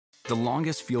The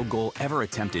longest field goal ever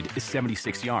attempted is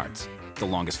 76 yards. The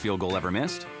longest field goal ever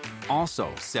missed? Also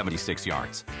 76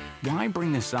 yards. Why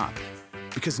bring this up?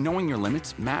 Because knowing your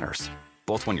limits matters,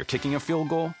 both when you're kicking a field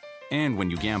goal and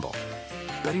when you gamble.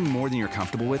 Betting more than you're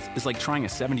comfortable with is like trying a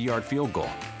 70-yard field goal.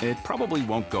 It probably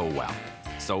won't go well.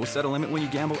 So set a limit when you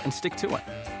gamble and stick to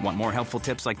it. Want more helpful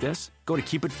tips like this? Go to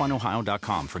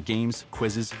keepitfunohio.com for games,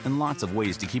 quizzes, and lots of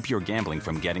ways to keep your gambling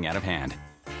from getting out of hand.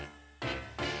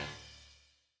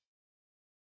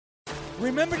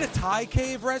 Remember the Thai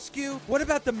cave rescue? What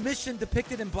about the mission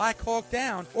depicted in Black Hawk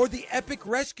Down or the epic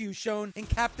rescue shown in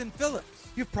Captain Phillips?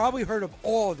 You've probably heard of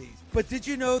all of these, but did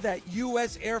you know that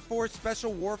U.S. Air Force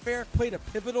Special Warfare played a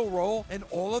pivotal role in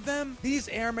all of them? These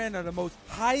airmen are the most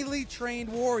highly trained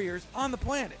warriors on the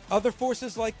planet. Other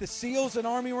forces like the SEALs and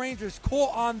Army Rangers call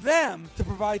on them to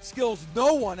provide skills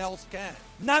no one else can.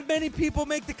 Not many people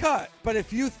make the cut, but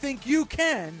if you think you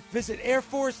can, visit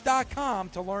airforce.com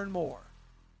to learn more.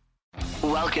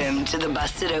 Welcome to the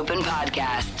Busted Open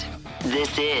Podcast.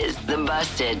 This is the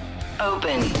Busted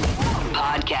Open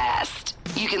Podcast.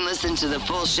 You can listen to the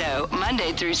full show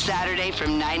Monday through Saturday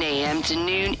from 9 a.m. to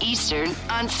noon Eastern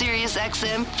on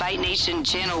SiriusXM Fight Nation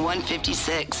Channel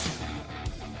 156.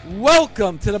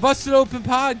 Welcome to the Busted Open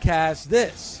Podcast.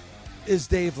 This is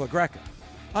Dave LaGreca.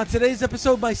 On today's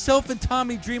episode, myself and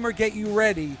Tommy Dreamer get you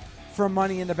ready for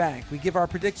Money in the Bank. We give our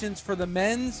predictions for the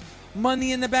men's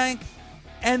Money in the Bank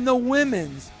and the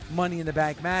women's Money in the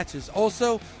Bank matches.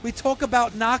 Also, we talk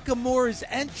about Nakamura's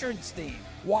entrance theme.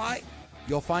 Why?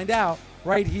 You'll find out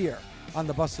right here on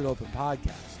the Busted Open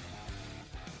Podcast.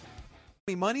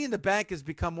 Money in the Bank has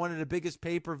become one of the biggest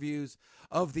pay-per-views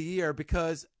of the year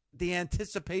because the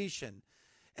anticipation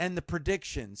and the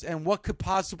predictions and what could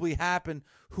possibly happen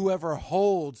whoever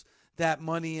holds that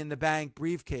Money in the Bank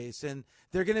briefcase. And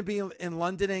they're going to be in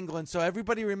London, England. So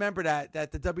everybody remember that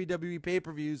the WWE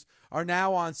pay-per-views are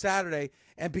now on Saturday.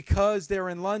 And because they're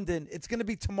in London, it's going to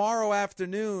be tomorrow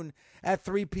afternoon at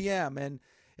 3 p.m. And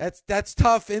that's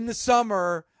tough in the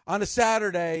summer on a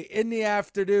Saturday in the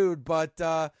afternoon. But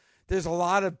there's a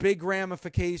lot of big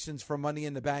ramifications for Money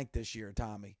in the Bank this year,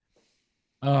 Tommy.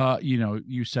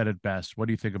 You said it best. What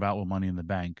do you think about with Money in the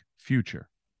Bank? Future.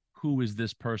 Who is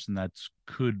this person that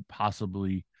could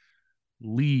possibly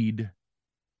lead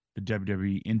the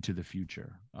WWE into the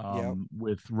future?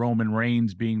 With Roman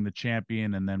Reigns being the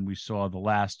champion, and then we saw the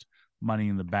last Money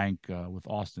in the Bank with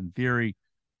Austin Theory.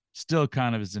 Still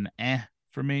kind of is an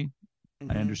for me.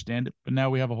 Mm-hmm. I understand it, but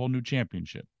now we have a whole new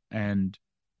championship, and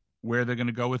where they're going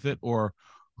to go with it, or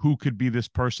who could be this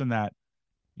person that,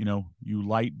 you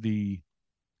light the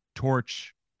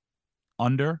torch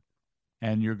under,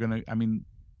 and you're going to,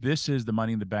 this is the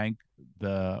Money in the Bank.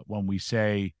 When we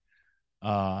say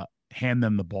hand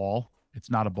them the ball, it's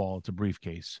not a ball, it's a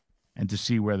briefcase. And to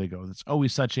see where they go, it's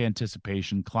always such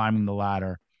anticipation, climbing the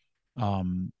ladder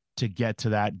to get to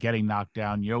that, getting knocked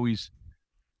down.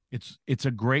 It's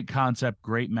a great concept,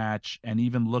 great match. And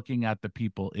even looking at the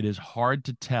people, it is hard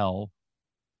to tell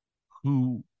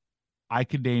who. I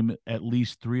could name at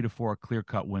least 3 to 4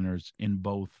 clear-cut winners in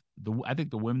both. I think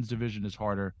the women's division is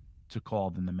harder to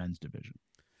call than the men's division.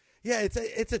 Yeah,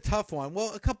 it's a tough one.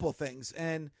 Well, a couple of things.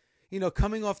 And,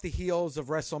 coming off the heels of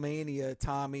WrestleMania,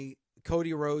 Tommy,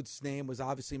 Cody Rhodes' name was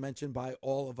obviously mentioned by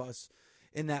all of us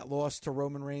in that loss to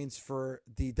Roman Reigns for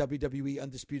the WWE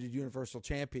Undisputed Universal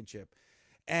Championship.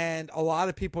 And a lot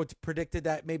of people predicted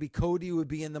that maybe Cody would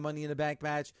be in the Money in the Bank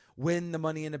match, win the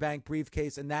Money in the Bank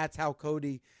briefcase, and that's how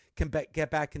Cody can get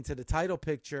back into the title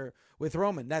picture with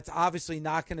Roman. That's obviously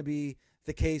not going to be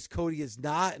the case. Cody is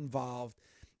not involved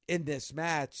in this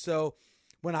match. So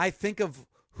when I think of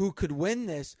who could win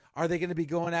this, are they going to be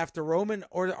going after Roman,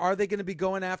 or are they going to be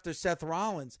going after Seth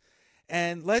Rollins?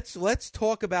 And let's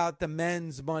talk about the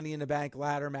men's Money in the Bank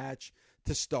ladder match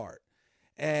to start.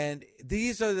 And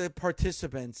these are the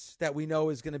participants that we know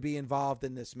is going to be involved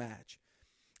in this match.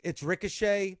 It's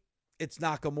Ricochet, it's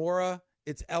Nakamura,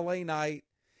 it's LA Knight,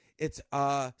 it's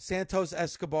Santos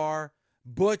Escobar,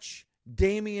 Butch,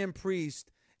 Damian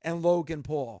Priest, and Logan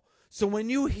Paul. So when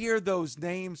you hear those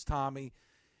names, Tommy,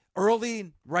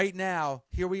 early right now,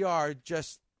 here we are,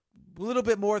 just a little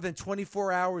bit more than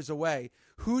 24 hours away.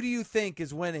 Who do you think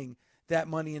is winning that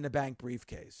Money in the Bank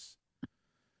briefcase?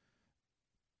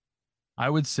 I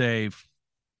would say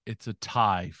it's a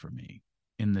tie for me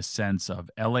in the sense of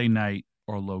LA Knight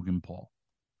or Logan Paul.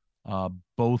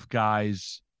 Both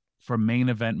guys for main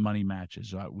event money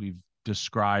matches. We've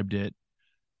described it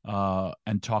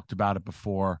and talked about it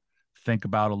before. Think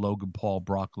about a Logan Paul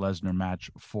Brock Lesnar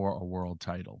match for a world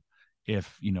title.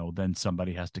 If, then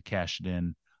somebody has to cash it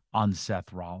in on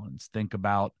Seth Rollins. Think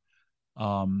about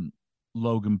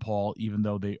Logan Paul, even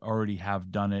though they already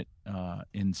have done it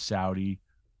in Saudi,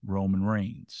 Roman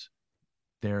Reigns.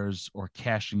 Or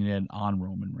cashing it in on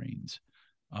Roman Reigns.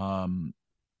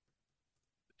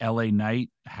 LA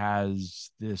Knight has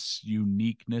this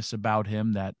uniqueness about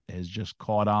him that has just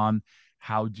caught on.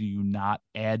 How do you not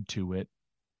add to it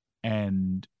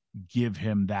and give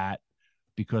him that?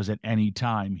 Because at any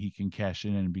time he can cash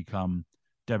in and become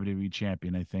WWE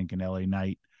champion, I think, in LA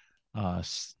Knight.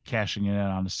 Cashing it in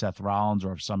on Seth Rollins,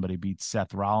 or if somebody beats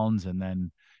Seth Rollins and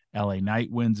then LA Knight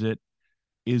wins it,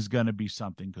 is going to be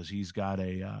something, because he's got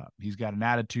an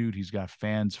attitude, he's got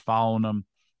fans following him,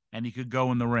 and he could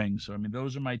go in the ring. So I mean,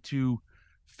 those are my two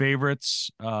favorites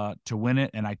to win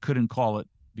it, and I couldn't call it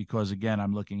because, again,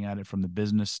 I'm looking at it from the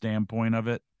business standpoint of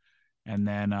it. And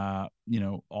then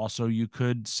also you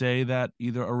could say that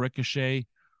either a Ricochet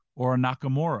or a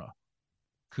Nakamura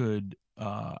could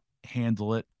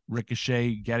handle it.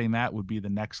 Ricochet getting that would be the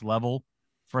next level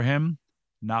for him.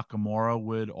 Nakamura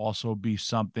would also be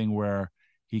something where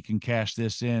he can cash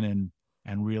this in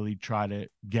and really try to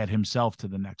get himself to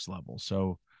the next level.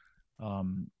 So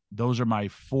those are my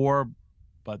four,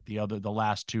 but the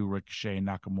last two, Ricochet and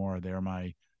Nakamura, they're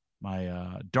my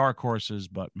dark horses.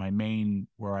 But my main,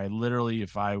 where I literally,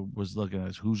 if I was looking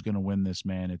at who's going to win this,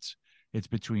 man, it's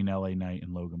between LA Knight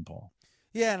and Logan Paul.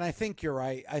 Yeah, and I think you're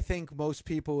right. I think most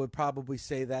people would probably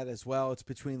say that as well. It's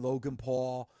between Logan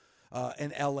Paul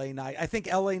and LA Knight. I think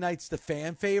LA Knight's the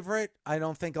fan favorite. I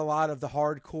don't think a lot of the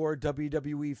hardcore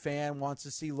WWE fan wants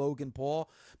to see Logan Paul.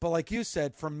 But like you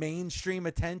said, for mainstream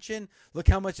attention, look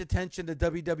how much attention the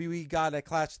WWE got at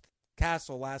Clash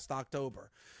Castle last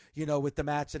October, with the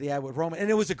match that he had with Roman.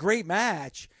 And it was a great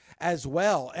match as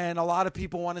well. And a lot of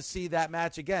people want to see that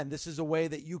match again. This is a way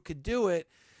that you could do it,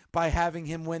 by having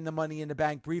him win the Money in the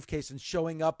Bank briefcase and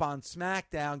showing up on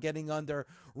SmackDown, getting under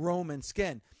Roman's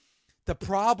skin. The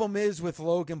problem is with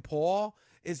Logan Paul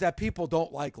is that people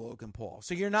don't like Logan Paul.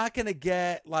 So you're not going to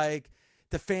get like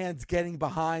the fans getting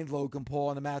behind Logan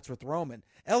Paul in a match with Roman.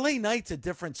 LA Knight's a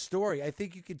different story. I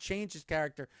think you could change his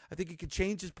character. I think you could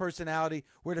change his personality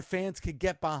where the fans could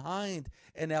get behind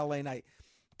an LA Knight.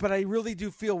 But I really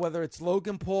do feel whether it's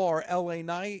Logan Paul or LA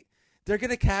Knight, they're going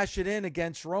to cash it in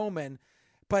against Roman.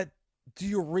 But do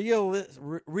you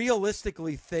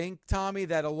realistically think, Tommy,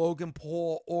 that a Logan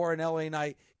Paul or an LA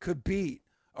Knight could beat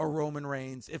a Roman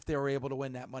Reigns if they were able to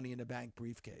win that Money in the Bank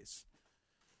briefcase?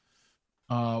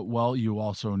 Well,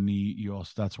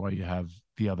 that's why you have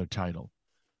the other title.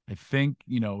 I think,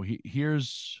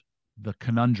 here's the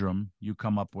conundrum you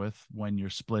come up with when you're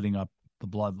splitting up the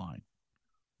bloodline.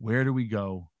 Where do we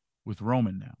go with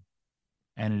Roman now?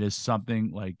 And it is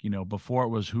something like, before it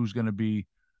was who's going to be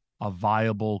a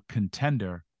viable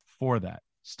contender for that.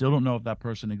 Still don't know if that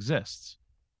person exists.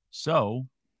 So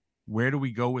where do we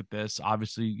go with this?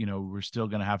 Obviously, we're still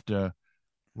going to have to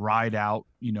ride out,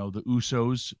 the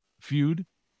Usos feud,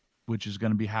 which is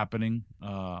going to be happening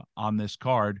on this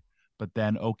card. But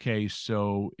then, okay,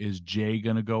 so is Jay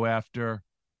going to go after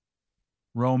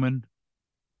Roman?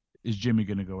 Is Jimmy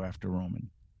going to go after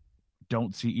Roman?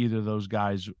 Don't see either of those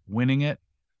guys winning it.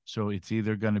 So it's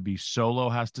either going to be Solo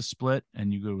has to split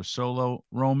and you go to a Solo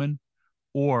Roman,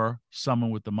 or someone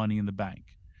with the Money in the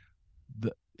Bank.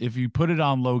 If you put it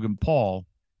on Logan Paul,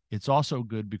 it's also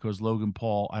good because Logan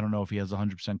Paul, I don't know if he has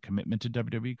 100% commitment to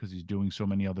WWE because he's doing so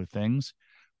many other things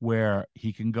where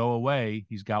he can go away.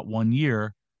 He's got 1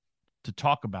 year to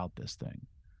talk about this thing.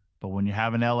 But when you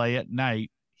have an LA at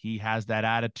Night, he has that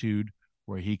attitude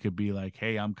where he could be like,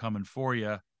 hey, I'm coming for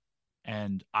you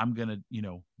and I'm going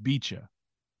to, beat you.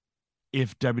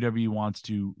 If WWE wants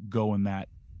to go in that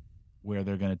where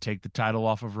they're going to take the title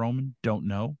off of Roman, don't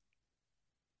know.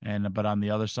 But on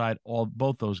the other side,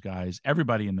 both those guys,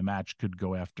 everybody in the match could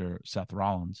go after Seth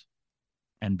Rollins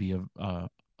and be a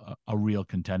real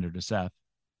contender to Seth.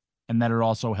 And then it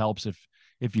also helps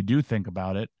if you do think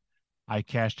about it, I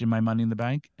cashed in my Money in the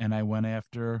Bank and I went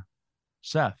after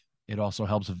Seth. It also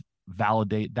helps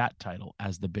validate that title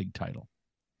as the big title.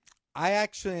 I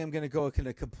actually am going to go in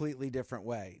a completely different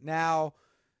way. Now,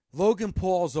 Logan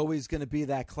Paul's always going to be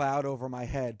that cloud over my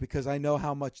head because I know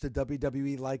how much the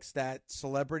WWE likes that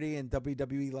celebrity and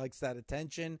WWE likes that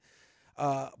attention.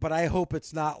 But I hope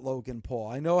it's not Logan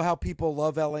Paul. I know how people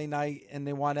love LA Knight and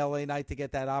they want LA Knight to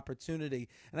get that opportunity.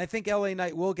 And I think LA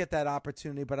Knight will get that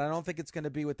opportunity, but I don't think it's going to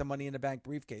be with the Money in the Bank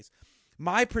briefcase.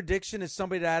 My prediction is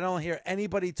somebody that I don't hear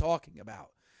anybody talking about.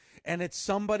 And it's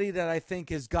somebody that I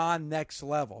think has gone next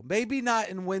level. Maybe not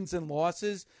in wins and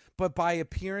losses, but by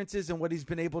appearances and what he's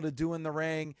been able to do in the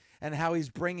ring and how he's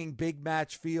bringing big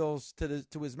match feels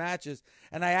to his matches.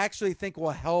 And I actually think will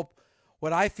help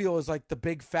what I feel is like the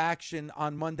big faction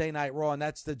on Monday Night Raw, and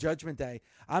that's the Judgment Day.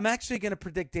 I'm actually going to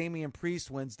predict Damian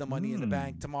Priest wins the Money in the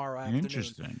Bank tomorrow afternoon.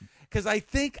 Interesting. Because I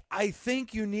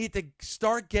think you need to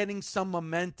start getting some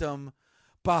momentum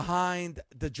behind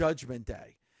the Judgment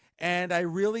Day. And I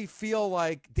really feel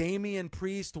like Damian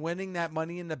Priest winning that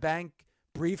Money in the Bank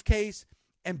briefcase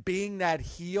and being that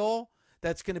heel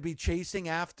that's going to be chasing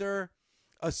after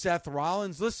a Seth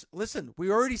Rollins. Listen,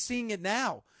 we're already seeing it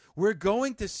now. We're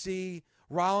going to see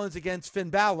Rollins against Finn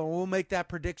Balor. We'll make that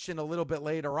prediction a little bit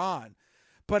later on.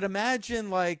 But imagine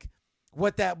like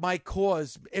what that might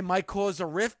cause. It might cause a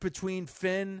rift between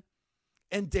Finn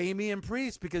and Damian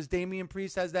Priest because Damian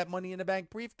Priest has that Money in the Bank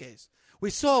briefcase. We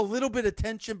saw a little bit of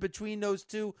tension between those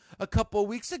two a couple of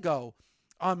weeks ago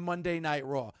on Monday Night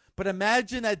Raw. But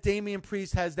imagine that Damian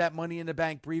Priest has that Money in the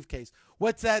Bank briefcase.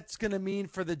 What's that's going to mean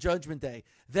for the Judgment Day?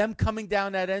 Them coming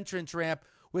down that entrance ramp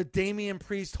with Damian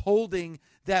Priest holding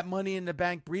that Money in the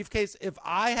Bank briefcase. If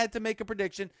I had to make a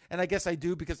prediction, and I guess I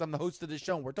do because I'm the host of the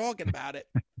show and we're talking about it,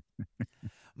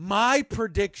 my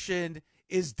prediction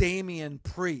is Damian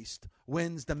Priest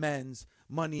wins the men's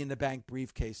Money in the Bank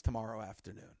briefcase tomorrow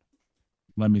afternoon.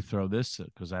 Let me throw this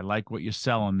because I like what you're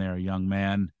selling there, young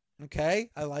man. Okay,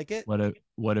 I like it.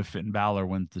 What if Finn Balor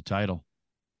wins the title?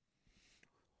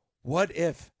 What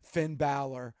if Finn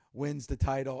Balor wins the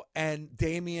title and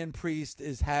Damian Priest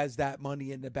has that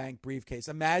Money in the Bank briefcase?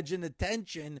 Imagine the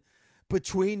tension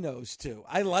between those two.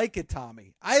 I like it,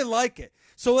 Tommy. I like it.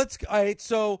 So let's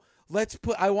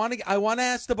put. I want to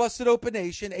ask the Busted Open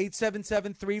Nation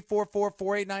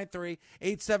 877-344-4893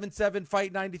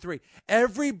 877-FIGHT93.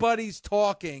 Everybody's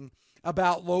talking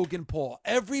about Logan Paul.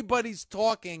 Everybody's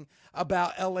talking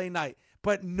about LA Knight,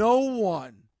 but no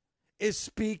one is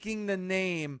speaking the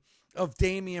name of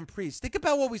Damian Priest. Think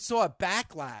about what we saw at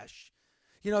Backlash.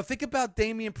 Think about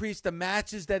Damian Priest, the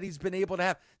matches that he's been able to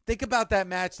have. Think about that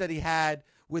match that he had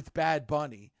with Bad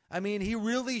Bunny. I mean, he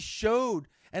really showed,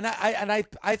 and I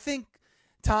think,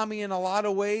 Tommy, in a lot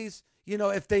of ways,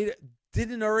 if they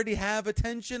didn't already have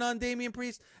attention on Damian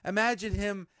Priest, imagine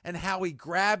him and how he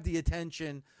grabbed the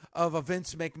attention of a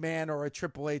Vince McMahon or a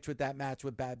Triple H with that match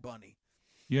with Bad Bunny.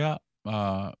 Yeah,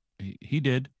 he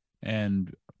did.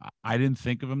 And I didn't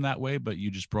think of him that way, but you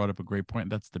just brought up a great point.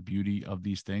 That's the beauty of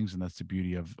these things, and that's the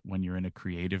beauty of when you're in a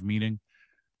creative meeting.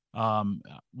 Why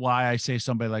I say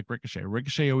somebody like Ricochet.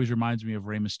 Ricochet always reminds me of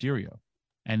Rey Mysterio.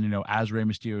 And, as Rey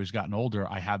Mysterio has gotten older,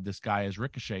 I have this guy as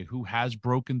Ricochet who has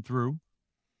broken through.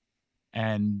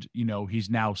 And, he's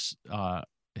now,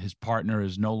 his partner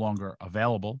is no longer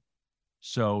available.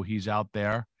 So he's out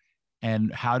there.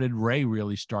 And how did Rey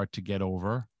really start to get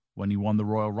over? When he won the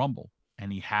Royal Rumble.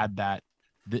 And he had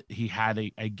he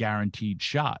had a guaranteed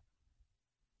shot.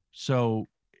 So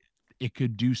it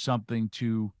could do something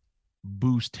to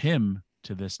boost him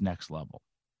to this next level.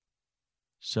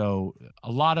 So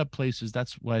a lot of places,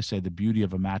 that's why I say the beauty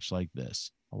of a match like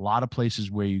this, a lot of places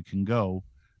where you can go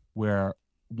where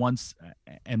once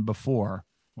and before,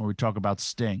 when we talk about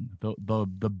Sting,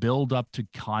 the build up to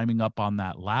climbing up on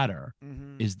that ladder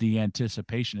is the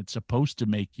anticipation. It's supposed to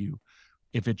make you,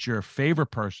 if it's your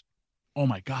favorite person, oh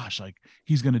my gosh, like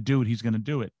he's going to do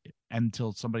it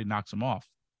until somebody knocks him off.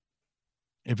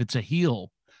 If it's a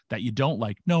heel that you don't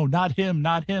like, no, not him,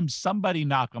 somebody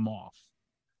knock him off.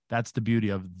 That's the beauty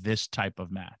of this type of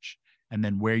match. And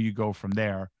then where you go from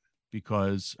there,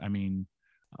 because I mean,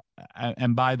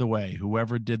 and by the way,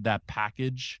 whoever did that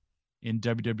package in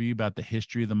WWE about the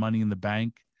history of the Money in the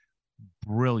Bank,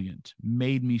 brilliant,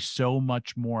 made me so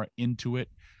much more into it.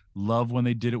 Love when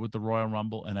they did it with the Royal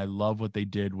Rumble, and I love what they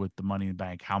did with the Money in the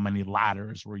Bank, how many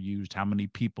ladders were used, how many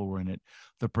people were in it,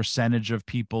 the percentage of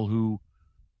people who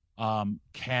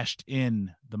cashed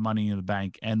in the Money in the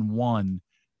Bank and won.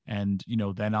 And,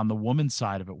 then on the women's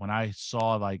side of it, when I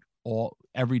saw like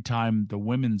every time the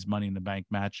women's Money in the Bank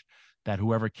match that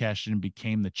whoever cashed in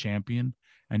became the champion,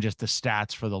 and just the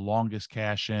stats for the longest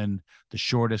cash in, the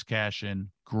shortest cash in,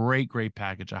 great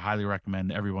package. I highly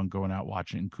recommend everyone going out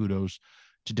watching it, and kudos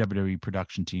to WWE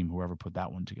production team, whoever put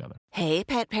that one together. Hey,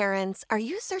 pet parents, are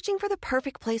you searching for the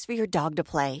perfect place for your dog to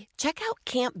play? Check out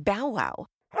Camp Bow Wow.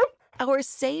 Our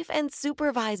safe and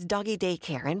supervised doggy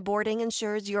daycare and boarding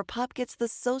ensures your pup gets the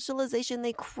socialization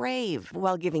they crave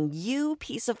while giving you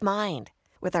peace of mind.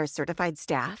 With our certified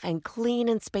staff and clean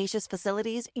and spacious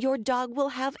facilities, your dog will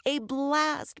have a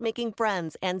blast making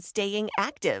friends and staying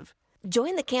active.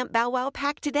 Join the Camp Bow Wow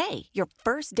pack today. Your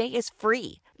first day is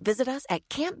free. Visit us at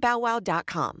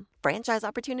campbowwow.com. Franchise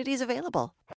opportunities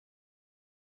available.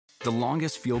 The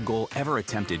longest field goal ever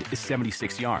attempted is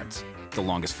 76 yards. The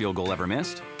longest field goal ever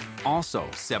missed? Also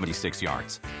 76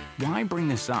 yards. Why bring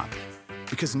this up?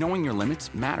 Because knowing your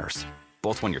limits matters,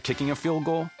 both when you're kicking a field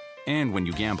goal and when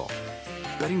you gamble.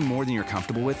 Betting more than you're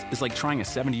comfortable with is like trying a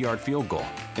 70-yard field goal.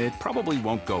 It probably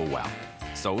won't go well.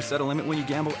 So set a limit when you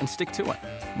gamble and stick to it.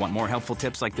 Want more helpful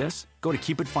tips like this? Go to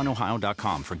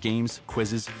keepitfunohio.com for games,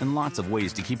 quizzes, and lots of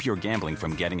ways to keep your gambling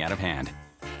from getting out of hand.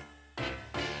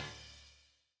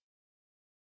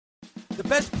 The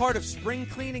best part of spring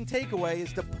cleaning takeaway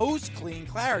is the post-clean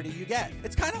clarity you get.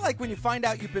 It's kind of like when you find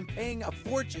out you've been paying a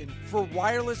fortune for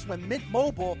wireless when Mint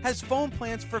Mobile has phone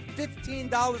plans for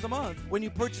 $15 a month when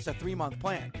you purchase a 3-month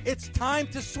plan. It's time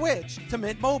to switch to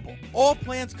Mint Mobile. All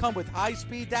plans come with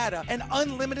high-speed data and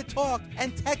unlimited talk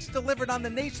and text delivered on the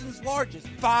nation's largest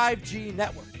 5G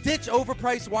network. Ditch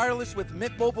overpriced wireless with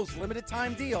Mint Mobile's limited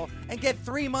time deal and get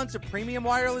 3 months of premium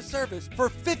wireless service for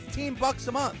 $15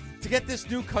 a month. To get this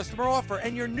new customer offer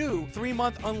and your new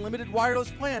 3-month unlimited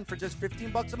wireless plan for just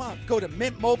 $15 a month, go to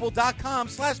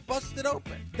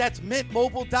mintmobile.com/bustedopen. That's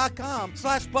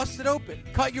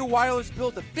mintmobile.com/bustedopen. Cut your wireless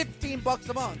bill to $15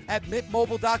 a month at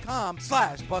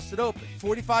mintmobile.com/bustedopen.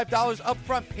 $45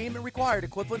 upfront payment required,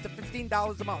 equivalent to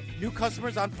 $15 a month. New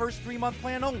customers on first 3-month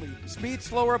plan only. Speed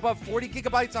slower above 40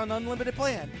 gigabytes on unlimited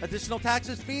plan. Additional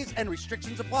taxes, fees, and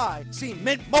restrictions apply. See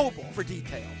Mint Mobile for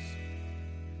details.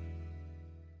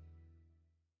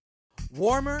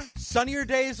 Warmer, sunnier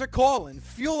days are calling.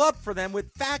 Fuel up for them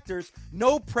with Factor's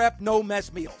no prep, no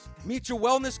mess meals. Meet your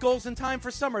wellness goals in time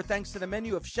for summer thanks to the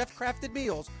menu of chef-crafted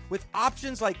meals with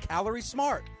options like Calorie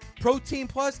Smart, Protein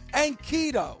Plus, and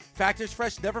Keto. Factor's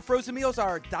fresh, never frozen meals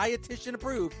are dietitian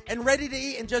approved and ready to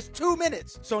eat in just 2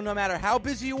 minutes. So no matter how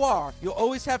busy you are, you'll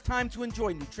always have time to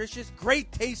enjoy nutritious, great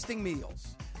tasting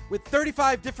meals. With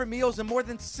 35 different meals and more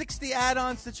than 60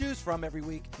 add-ons to choose from every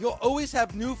week, you'll always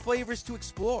have new flavors to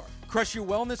explore. Crush your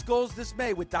wellness goals this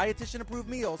May with dietitian-approved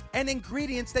meals and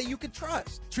ingredients that you can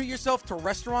trust. Treat yourself to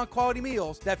restaurant-quality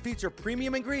meals that feature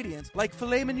premium ingredients like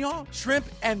filet mignon, shrimp,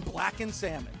 and blackened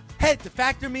salmon. Head to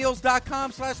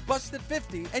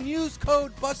factormeals.com/busted50 and use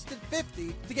code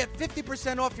busted50 to get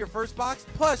 50% off your first box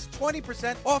plus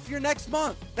 20% off your next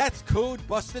month. That's code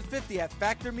busted50 at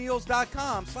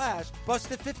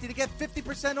factormeals.com/busted50 to get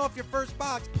 50% off your first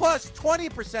box plus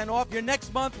 20% off your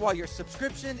next month while your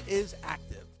subscription is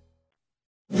active.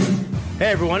 Hey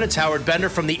everyone, it's Howard Bender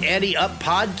from the Ante Up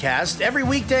Podcast. Every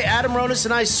weekday, Adam Ronis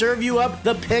and I serve you up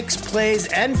the picks, plays,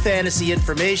 and fantasy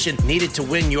information needed to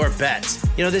win your bets.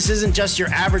 You know, this isn't just your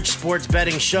average sports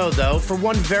betting show, though, for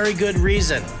one very good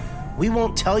reason. We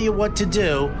won't tell you what to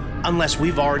do unless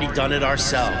we've already done it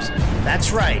ourselves. That's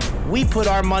right. We put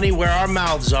our money where our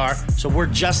mouths are, so we're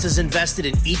just as invested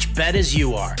in each bet as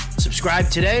you are. Subscribe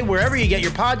today wherever you get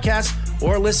your podcasts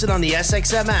or listen on the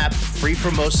SXM app, free for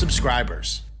most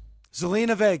subscribers.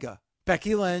 Zelina Vega,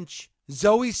 Becky Lynch,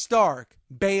 Zoe Stark,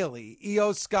 Bayley,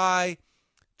 Io Sky,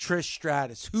 Trish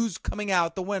Stratus. Who's coming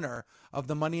out the winner of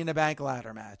the Money in the Bank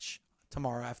ladder match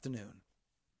tomorrow afternoon?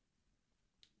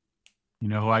 You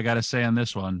know who I got to say on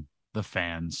this one? The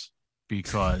fans.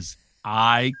 Because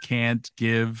I can't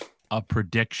give a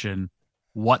prediction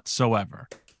whatsoever.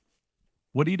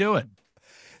 What are you doing?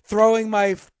 Throwing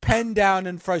my pen down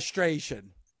in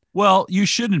frustration. Well, you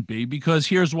shouldn't be, because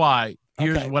here's why.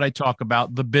 Here's what I talk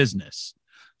about, the business.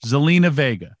 Zelina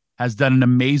Vega has done an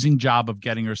amazing job of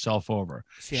getting herself over.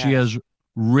 She has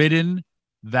ridden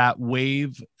that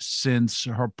wave since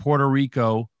her Puerto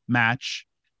Rico match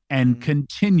and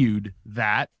continued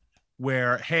that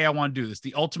where, hey, I want to do this.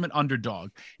 The ultimate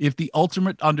underdog. If the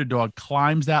ultimate underdog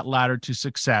climbs that ladder to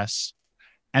success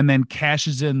and then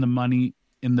cashes in the Money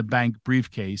in the Bank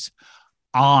briefcase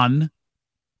on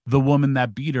the woman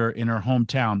that beat her in her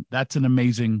hometown, that's an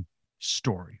amazing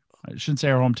story. I shouldn't say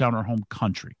her hometown, her home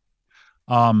country.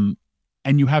 And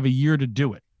you have a year to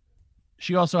do it.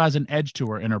 She also has an edge to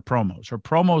her in her promos. Her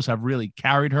promos have really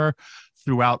carried her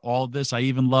throughout all of this. I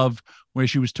even love where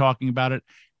she was talking about it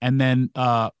and then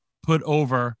put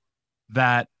over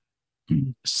that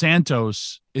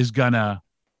Santos is gonna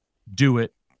do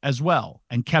it as well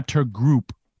and kept her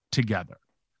group together.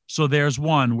 So there's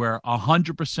one where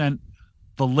 100%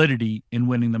 validity in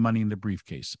winning the Money in the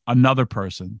Briefcase. Another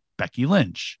person, Becky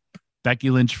Lynch. Becky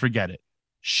Lynch, forget it.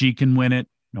 She can win it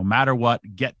no matter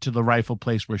what, get to the rightful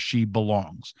place where she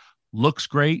belongs. Looks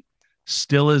great,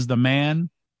 still is the man,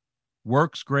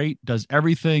 works great, does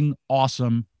everything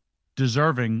awesome,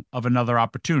 deserving of another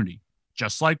opportunity.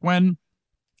 Just like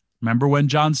remember when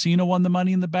John Cena won the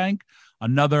Money in the Bank?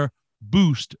 Another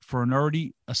boost for an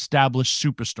already established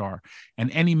superstar. And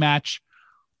any match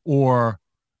or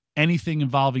anything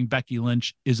involving Becky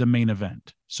Lynch is a main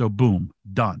event. So boom,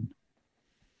 done.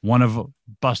 One of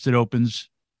Busted Open's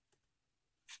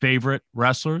favorite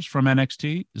wrestlers from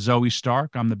NXT, Zoe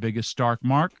Stark. I'm the biggest Stark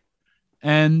mark.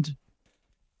 And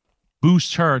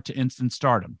boosts her to instant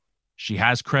stardom. She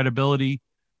has credibility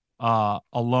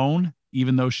alone,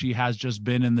 even though she has just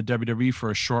been in the WWE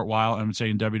for a short while. I'm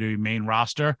saying WWE main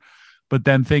roster. But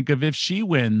then think of if she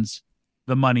wins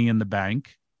the Money in the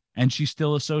Bank and she's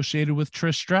still associated with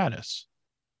Trish Stratus.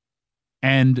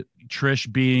 And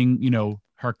Trish being,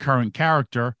 her current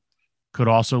character could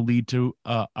also lead to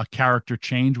a character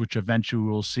change, which eventually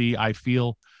we'll see, I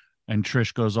feel, and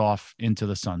Trish goes off into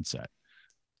the sunset.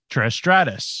 Trish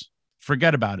Stratus,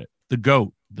 forget about it. The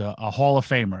GOAT, a Hall of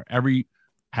Famer.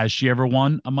 Has she ever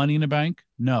won a Money in the Bank?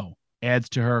 No. Adds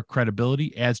to her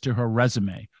credibility, adds to her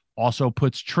resume. Also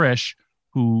puts Trish,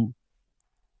 who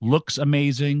looks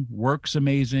amazing, works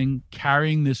amazing,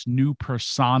 carrying this new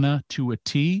persona to a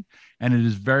T. And it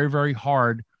is very, very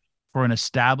hard for an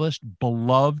established,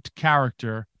 beloved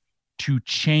character to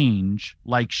change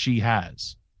like she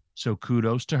has. So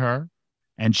kudos to her.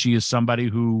 And she is somebody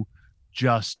who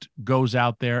just goes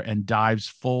out there and dives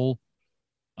full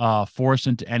force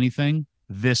into anything.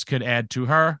 This could add to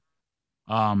her.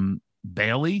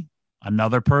 Bailey,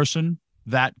 another person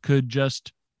that could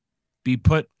just be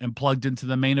put and plugged into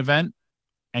the main event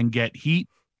and get heat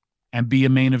and be a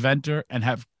main eventer and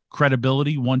have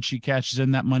credibility once she cashes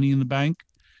in that Money in the Bank.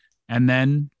 And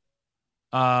then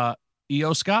Io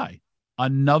Sky,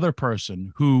 another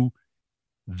person who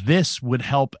this would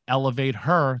help elevate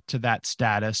her to that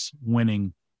status,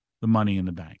 winning the Money in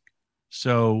the Bank.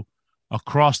 So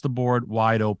across the board,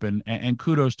 wide open, and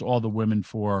kudos to all the women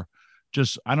for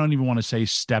just, I don't even want to say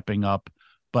stepping up,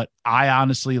 but I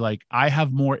honestly, I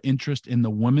have more interest in the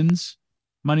women's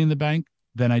Money in the Bank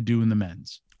than I do in the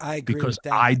men's. I agree because with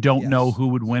that. I don't know who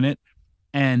would win it.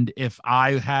 And if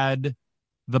I had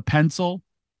the pencil,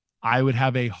 I would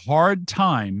have a hard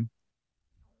time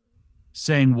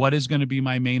saying what is going to be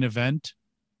my main event.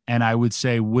 And I would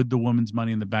say, would the women's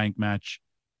Money in the Bank match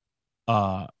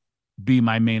be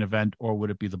my main event, or would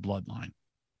it be the Bloodline?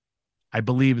 I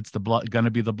believe it's going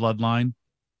to be the Bloodline,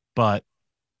 but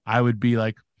I would be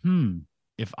like, and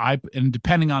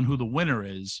depending on who the winner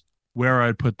is, where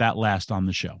I'd put that last on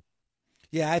the show.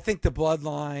 Yeah, I think the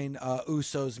Bloodline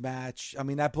Usos match. I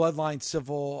mean, that Bloodline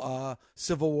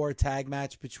Civil War tag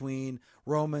match between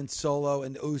Roman, Solo,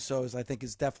 and Usos, I think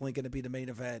is definitely going to be the main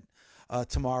event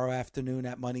tomorrow afternoon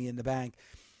at Money in the Bank.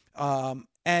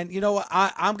 And you know what?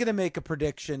 I'm going to make a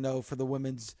prediction though for the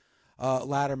women's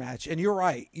ladder match. And you're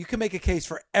right. You can make a case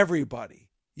for everybody.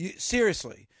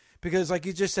 Seriously. Because like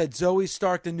you just said, Zoe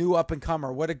Stark, the new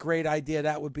up-and-comer, what a great idea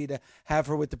that would be to have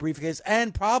her with the briefcase,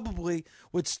 and probably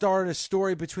would start a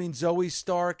story between Zoe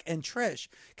Stark and Trish.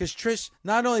 Because Trish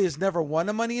not only has never won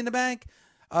a Money in the Bank,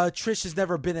 Trish has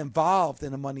never been involved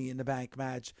in a Money in the Bank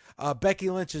match. Becky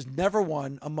Lynch has never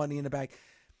won a Money in the Bank.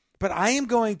 But I am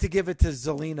going to give it to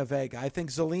Zelina Vega. I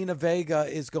think Zelina Vega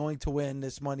is going to win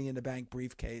this Money in the Bank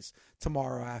briefcase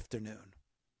tomorrow afternoon.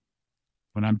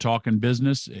 When I'm talking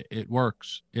business, it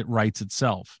works. It writes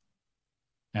itself.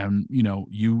 And,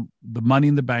 the Money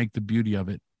in the Bank, the beauty of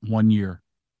it, 1 year,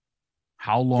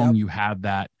 how long you have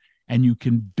that, and you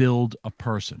can build a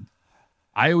person.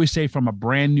 I always say from a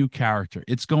brand new character,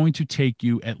 it's going to take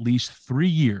you at least 3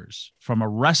 years from a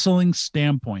wrestling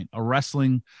standpoint, a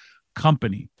wrestling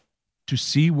company, to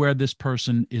see where this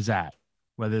person is at,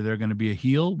 whether they're going to be a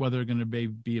heel, whether they're going to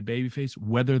be a babyface,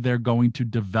 whether they're going to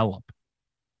develop.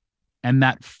 And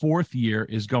that 4th year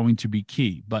is going to be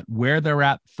key. But where they're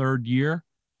at 3rd year,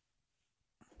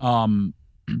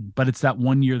 but it's that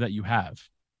 1 year that you have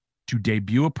to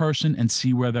debut a person and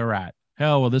see where they're at.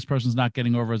 Hell, well, this person's not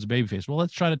getting over as a babyface. Well,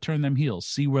 let's try to turn them heels,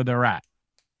 see where they're at.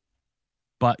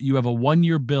 But you have a 1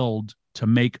 year build to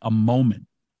make a moment.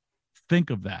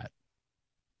 Think of that.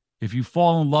 If you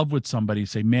fall in love with somebody,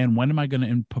 say, man, when am I going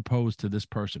to propose to this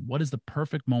person? What is the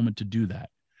perfect moment to do that?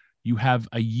 You have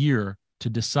a year to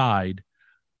decide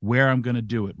where I'm going to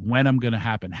do it, when I'm going to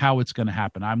happen, how it's going to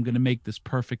happen. I'm going to make this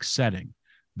perfect setting.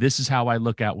 This is how I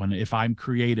look at if I'm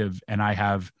creative and I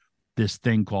have this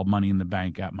thing called Money in the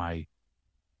Bank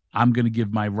I'm going to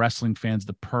give my wrestling fans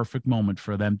the perfect moment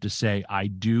for them to say, I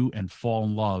do, and fall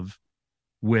in love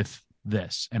with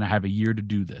this. And I have a year to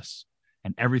do this.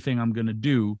 And everything I'm going to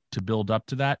do to build up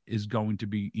to that is going to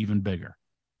be even bigger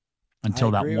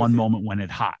until that one moment when it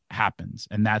happens.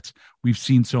 And we've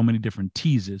seen so many different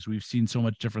teases. We've seen so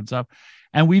much different stuff,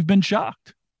 and we've been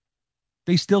shocked.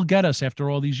 They still get us after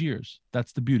all these years.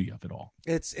 That's the beauty of it all.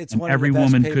 It's and one every of the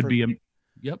best woman could be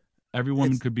every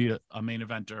woman could be a main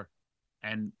eventer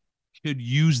and could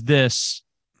use this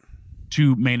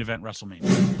to main event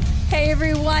WrestleMania. Hey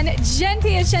everyone, Jen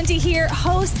Piacenti here,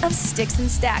 host of Sticks and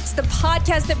Stacks, the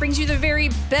podcast that brings you the very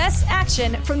best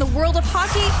action from the world of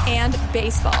hockey and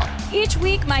baseball. Each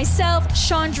week, myself,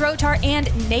 Sean Drotar, and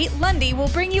Nate Lundy will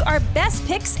bring you our best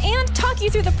picks and talk you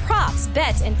through the props,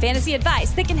 bets, and fantasy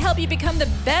advice that can help you become the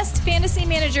best fantasy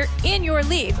manager in your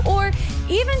league, or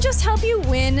even just help you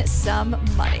win some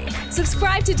money.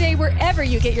 Subscribe today wherever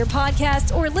you get your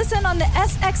podcast or listen on the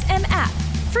SXM app,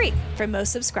 free for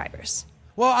most subscribers.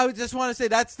 Well, I just want to say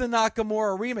that's the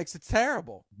Nakamura remix. It's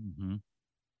terrible. Mm-hmm.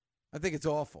 I think it's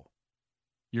awful.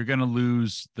 You're going to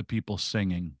lose the people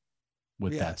singing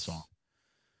with that song.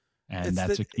 And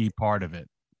that's a key part of it.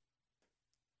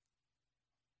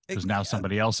 Because now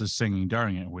somebody else is singing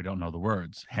during it and we don't know the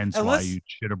words. Hence why you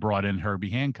should have brought in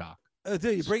Herbie Hancock.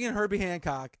 Dude, you bring in Herbie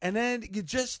Hancock, and then you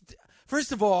just,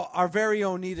 first of all, our very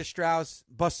own Nita Strauss,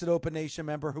 Busted Open Nation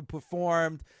member who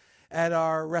performed at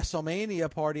our WrestleMania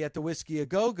party at the Whiskey A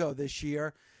Go-Go this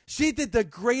year, she did the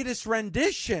greatest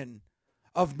rendition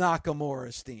of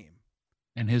Nakamura's theme.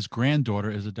 And his granddaughter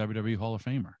is a WWE Hall of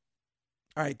Famer.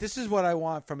 All right, this is what I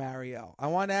want from Ariel. I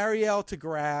want Ariel to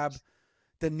grab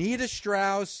the Nita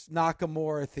Strauss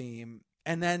Nakamura theme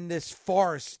and then this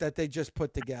farce that they just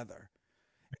put together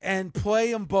and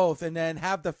play them both and then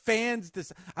have the fans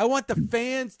decide. I want the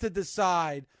fans to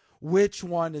decide which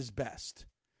one is best.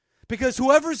 Because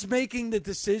whoever's making the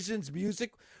decisions,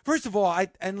 music, first of all,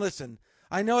 listen,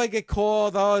 I know I get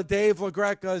called, Dave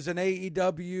LaGreca is an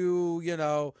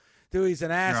AEW, dude, he's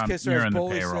an ass kisser. You're on the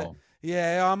payroll.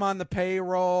 Yeah, I'm on the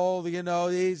payroll,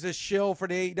 he's a shill for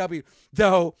the AEW.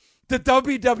 Though the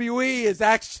WWE is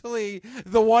actually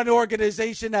the one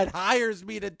organization that hires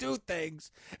me to do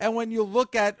things. And when you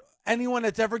look at anyone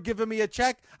that's ever given me a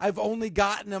check, I've only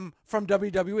gotten them from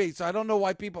WWE. So I don't know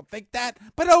why people think that,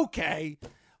 but okay.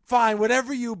 Fine,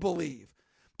 whatever you believe.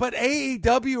 But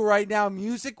AEW right now,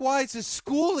 music-wise, is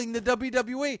schooling the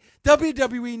WWE.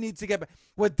 WWE needs to get back.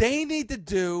 What they need to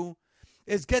do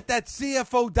is get that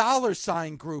CFO dollar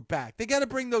sign group back. They got to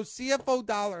bring those CFO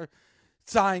dollar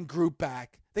sign group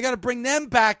back. They got to bring them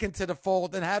back into the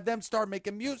fold and have them start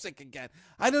making music again.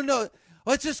 I don't know.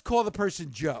 Let's just call the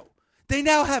person Joe. They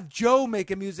now have Joe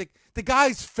making music. The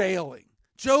guy's failing.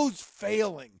 Joe's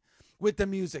failing with the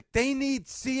music. They need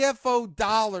CFO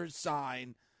dollar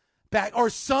sign back,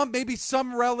 or maybe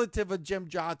some relative of Jim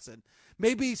Johnson,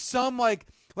 maybe some like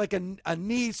a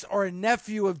niece or a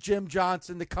nephew of Jim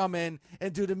Johnson to come in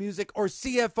and do the music, or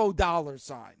CFO dollar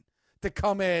sign to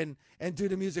come in and do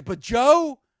the music. But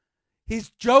Joe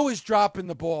is dropping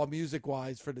the ball music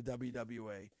wise for the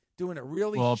WWE, doing a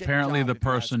really well. Shit apparently, job, the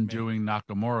person doing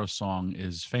Nakamura's song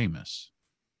is famous.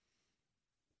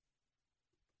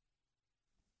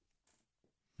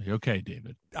 Are you okay,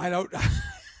 David? I don't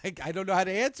know how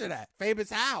to answer that. Famous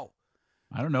how?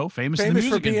 I don't know. Famous in the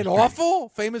music for being industry. awful?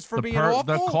 Famous for being awful?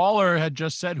 The caller had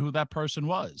just said who that person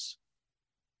was.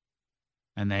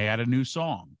 And they had a new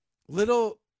song.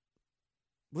 Little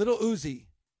Uzi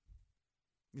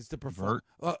is the performer.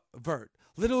 Vert.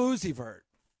 Little Uzi Vert.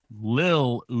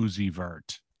 Lil Uzi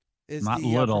Vert. Is not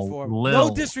the little. performer. Lil.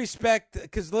 No disrespect,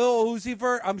 because Lil Uzi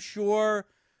Vert, I'm sure,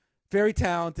 very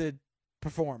talented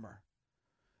performer.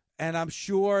 And I'm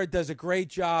sure it does a great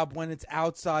job when it's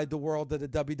outside the world of the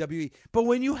WWE. But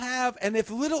when you have, and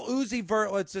if Little Uzi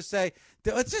Vert, let's just say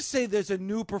there's a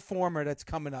new performer that's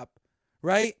coming up,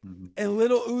 right? Mm-hmm. And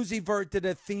Little Uzi Vert did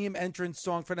a theme entrance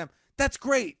song for them. That's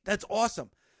great. That's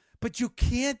awesome. But you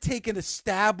can't take an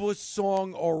established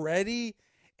song already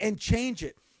and change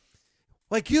it.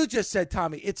 Like you just said,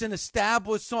 Tommy, it's an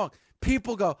established song.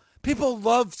 People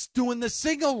love doing the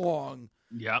sing-along.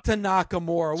 Yep. To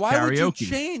Nakamura. Why would you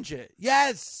change it?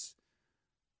 Yes.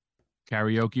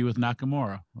 Karaoke with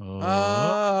Nakamura.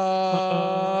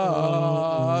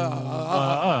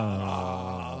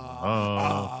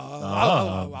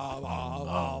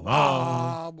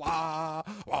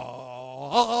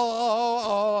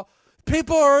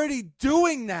 People are already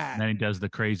doing that. And then he does the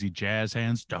crazy jazz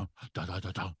hands.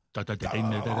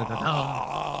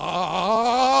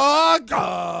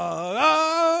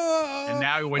 And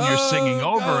now when you're singing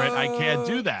over it, I can't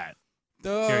do that.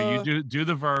 Here, you do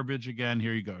the verbiage again.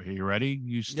 Here you go. Here, you ready?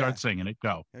 You start singing it.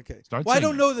 Go. Okay. Start well, singing. I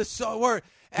don't know the song. Word.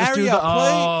 Just do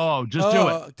the, just do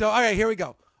it. All right, here we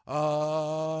go. And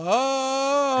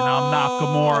I'm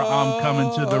Nakamura. I'm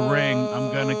coming to the ring.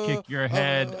 I'm going to kick your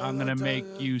head. I'm going to make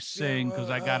you sing because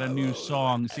I got a new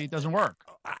song. See, it doesn't work.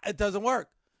 It doesn't work.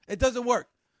 It doesn't work.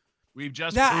 We've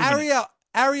just now,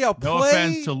 Ariel, no play.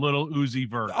 offense to Little Uzi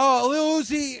Vert. Oh, Lil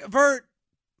Uzi Vert,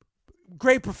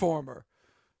 great performer.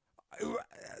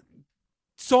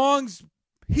 Songs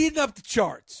heating up the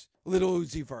charts. Lil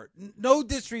Uzi Vert. No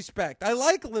disrespect. I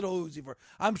like Lil Uzi Vert.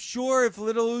 I'm sure if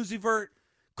Lil Uzi Vert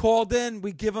called in,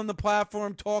 we give him the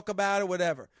platform, talk about it,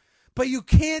 whatever. But you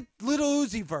can't Lil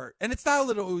Uzi Vert, and it's not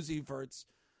Lil Uzi Vert's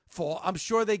fault. I'm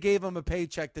sure they gave him a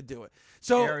paycheck to do it.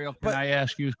 So, Ariel, can I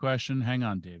ask you a question? Hang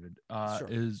on, David.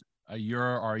 Sure.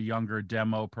 You're our younger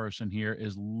demo person here.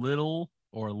 Is Lil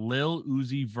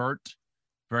Uzi Vert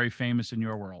very famous in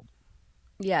your world?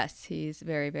 Yes, he's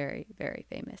very, very, very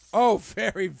famous. Oh,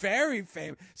 very, very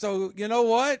famous. So, you know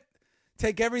what?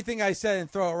 Take everything I said and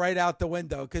throw it right out the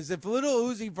window. Because if Lil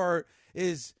Uzi Vert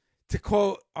is, to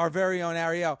quote our very own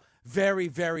Ariel, very,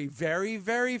 very, very,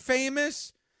 very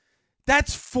famous,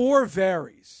 that's 4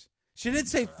 varies. She didn't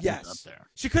say yes.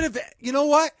 She could have, you know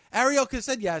what? Ariel could have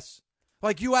said yes.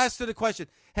 Like you asked her the question,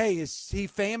 hey, is he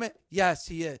famous? Yes,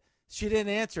 he is. She didn't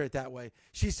answer it that way.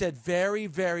 She said very,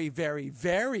 very, very,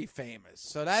 very famous.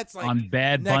 So that's like on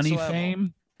Bad Bunny level.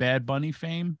 fame? Bad Bunny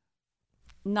fame?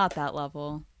 Not that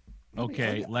level.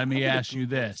 Okay, let me ask you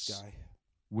this.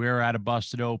 We're at a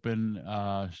Busted Open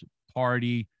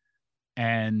party,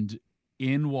 and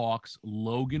in walks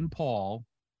Logan Paul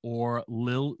or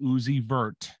Lil Uzi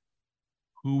Vert.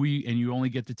 And you only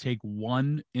get to take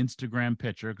one Instagram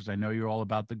picture because I know you're all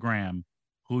about the gram.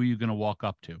 Who are you going to walk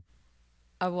up to?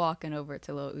 I'm walking over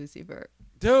to Lil Uzi Vert.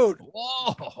 Dude.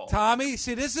 Whoa. Tommy,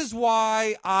 see, this is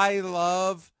why I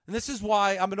love, and this is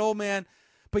why I'm an old man,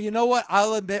 but you know what?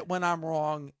 I'll admit when I'm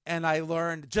wrong, and I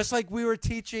learned, just like we were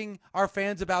teaching our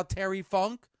fans about Terry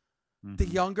Funk, the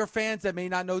younger fans that may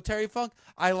not know Terry Funk,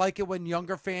 I like it when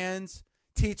younger fans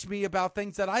teach me about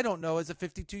things that I don't know as a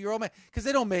 52-year-old man, because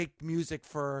they don't make music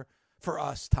for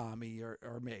us, Tommy,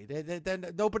 or me.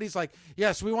 Nobody's like,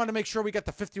 yes, we want to make sure we get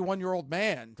the 51-year-old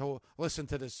man to listen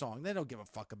to this song. They don't give a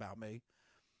fuck about me.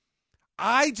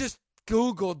 I just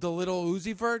Googled the Lil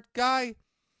Uzi Vert guy,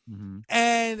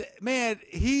 and man,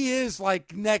 he is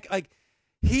like next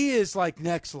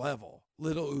level,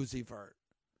 Lil Uzi Vert.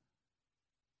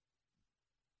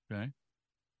 Okay.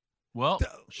 Well,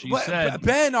 said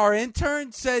Ben, our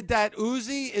intern, said that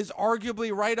Uzi is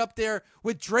arguably right up there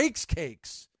with Drake's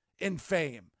cakes in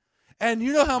fame. And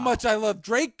you know how much I love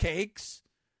Drake cakes.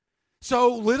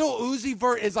 So Lil Uzi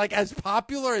Vert is like as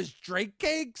popular as Drake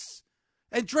cakes.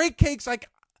 And Drake cakes, like,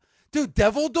 dude,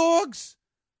 Devil Dogs?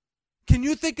 Can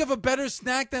you think of a better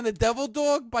snack than a Devil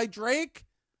Dog by Drake?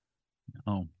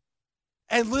 No.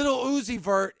 And Lil Uzi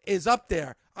Vert is up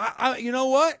there. You know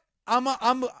what? I'm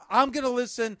gonna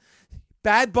listen.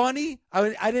 Bad Bunny.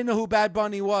 I didn't know who Bad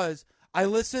Bunny was. I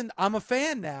listened. I'm a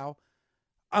fan now.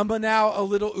 I'm now a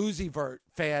Lil Uzi Vert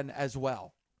fan as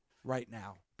well, right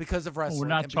now, because of wrestling. We're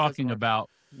not talking about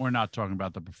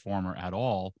the performer at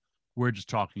all. We're just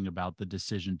talking about the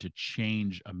decision to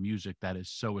change a music that is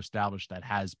so established that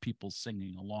has people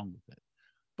singing along with it.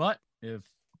 But if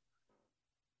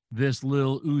this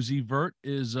Lil Uzi Vert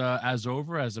is as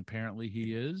over as apparently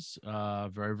he is,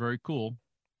 very, very cool.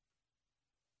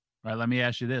 All right, let me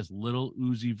ask you this: Lil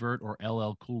Uzi Vert or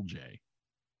LL Cool J?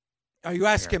 Are you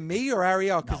asking me or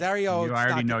Ariel? Because Ariel, you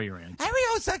already know your answer.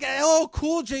 Ariel's like LL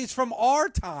Cool J's from our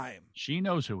time. She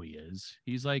knows who he is.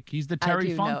 He's the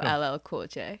Terry Funk. I do know LL Cool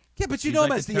J. Yeah, but you know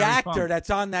him as the actor that's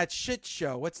on that shit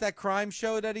show. What's that crime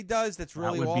show that he does? That's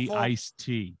really awful. That would be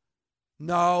Ice-T.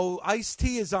 No,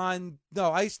 Ice-T is on.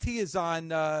 Law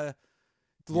and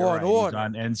Order. He's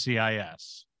on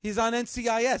NCIS. He's on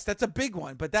NCIS. That's a big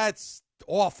one, but that's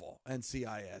awful.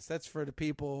 NCIS. That's for the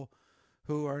people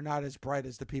who are not as bright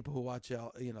as the people who watch,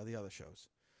 the other shows.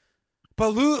 But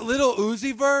Lil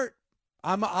Uzi Vert,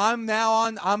 I'm on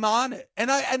it,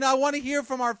 and I want to hear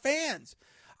from our fans.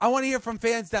 I want to hear from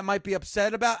fans that might be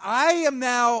upset about. I am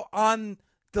now on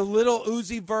the Lil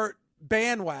Uzi Vert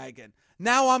bandwagon.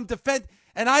 Now I'm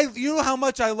and you know how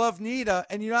much I love Nita,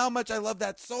 and you know how much I love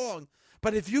that song.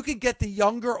 But if you can get the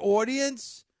younger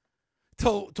audience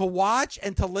to watch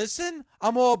and to listen,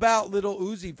 I'm all about Lil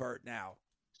Uzi Vert now.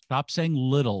 Stop saying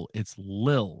little. It's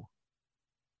Lil.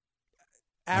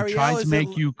 Ariel, I'm trying to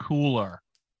make you cooler.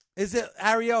 Is it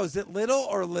Ariel? Is it little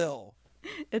or Lil?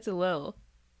 It's a Lil.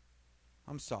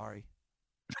 I'm sorry.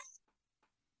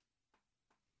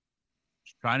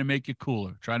 Trying to make you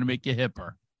cooler. Trying to make you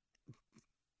hipper.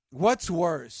 What's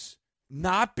worse,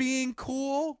 not being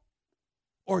cool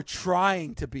or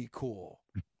trying to be cool?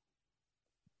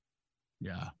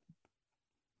 Yeah.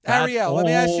 Ariel, let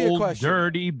me ask you a question.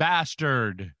 Dirty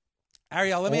bastard.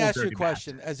 Ariel, let me ask you a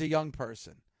question as a young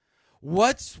person.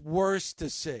 What's worse to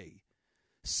see?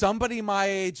 Somebody my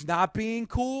age not being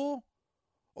cool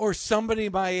or somebody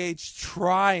my age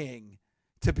trying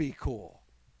to be cool?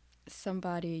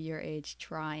 Somebody your age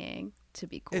trying to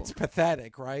be cool. It's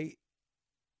pathetic, right?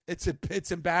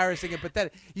 It's embarrassing and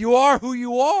pathetic. You are who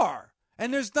you are,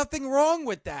 and there's nothing wrong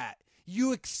with that.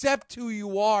 You accept who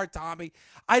you are, Tommy.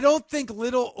 I don't think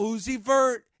Lil Uzi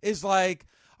Vert is like,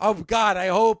 oh, God, I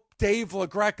hope Dave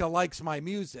LaGreca likes my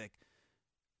music.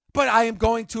 But I am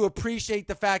going to appreciate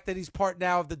the fact that he's part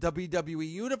now of the WWE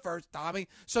universe, Tommy.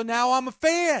 So now I'm a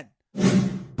fan.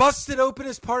 Busted Open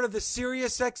is part of the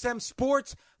SiriusXM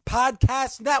Sports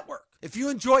Podcast Network. If you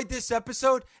enjoyed this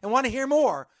episode and want to hear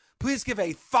more, please give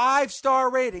a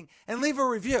 5-star rating and leave a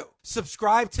review.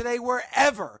 Subscribe today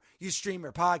wherever you stream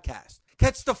your podcast.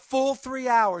 Catch the full 3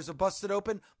 hours of Busted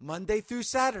Open Monday through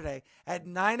Saturday at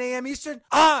 9 a.m. Eastern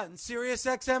on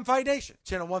SiriusXM Fight Nation,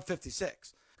 channel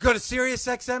 156. Go to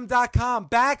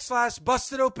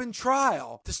SiriusXM.com/Busted Open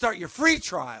Trial to start your free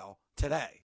trial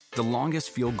today. The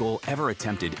longest field goal ever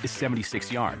attempted is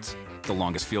 76 yards. The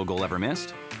longest field goal ever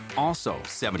missed? Also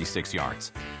 76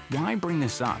 yards. Why bring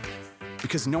this up?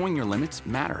 Because knowing your limits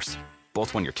matters,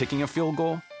 both when you're kicking a field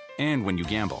goal and when you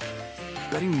gamble.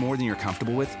 Betting more than you're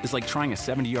comfortable with is like trying a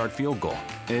 70-yard field goal.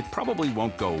 It probably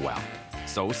won't go well.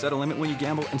 So set a limit when you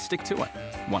gamble and stick to it.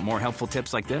 Want more helpful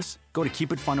tips like this? Go to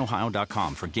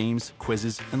keepitfunohio.com for games,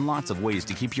 quizzes, and lots of ways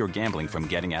to keep your gambling from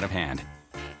getting out of hand.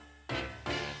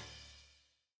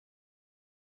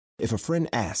 If a friend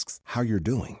asks how you're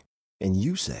doing, and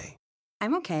you say,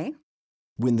 I'm okay.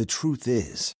 When the truth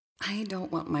is, I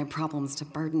don't want my problems to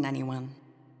burden anyone.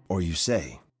 Or you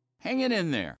say, hang it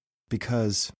in there.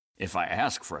 Because if I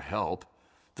ask for help,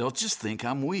 they'll just think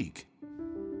I'm weak.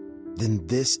 Then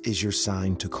this is your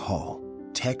sign to call,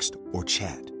 text, or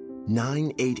chat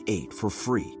 988 for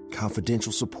free,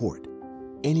 confidential support.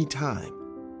 Anytime.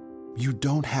 You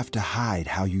don't have to hide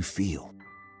how you feel.